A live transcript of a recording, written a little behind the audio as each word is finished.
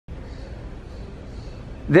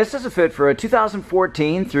This is a fit for a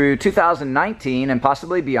 2014 through 2019 and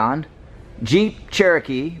possibly beyond Jeep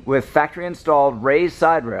Cherokee with factory installed raised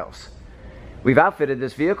side rails. We've outfitted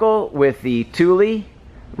this vehicle with the Thule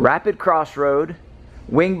Rapid Crossroad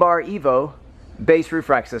WingBar EVO base roof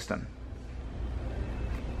rack system.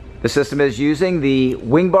 The system is using the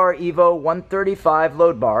WingBar EVO 135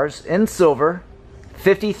 load bars in silver,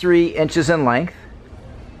 53 inches in length,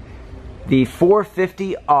 the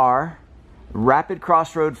 450R Rapid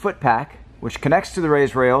Crossroad foot pack, which connects to the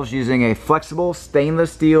raised rails using a flexible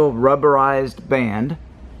stainless steel rubberized band.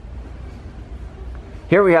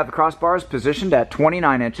 Here we have the crossbars positioned at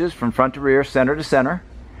 29 inches from front to rear, center to center.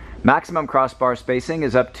 Maximum crossbar spacing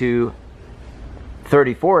is up to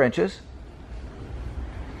 34 inches.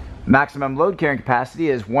 Maximum load carrying capacity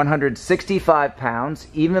is 165 pounds,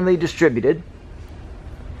 evenly distributed.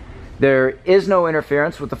 There is no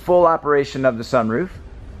interference with the full operation of the sunroof.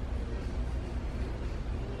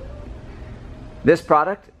 This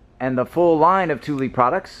product and the full line of Thule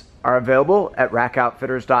products are available at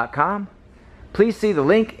rackoutfitters.com. Please see the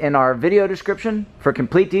link in our video description for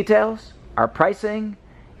complete details, our pricing,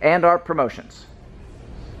 and our promotions.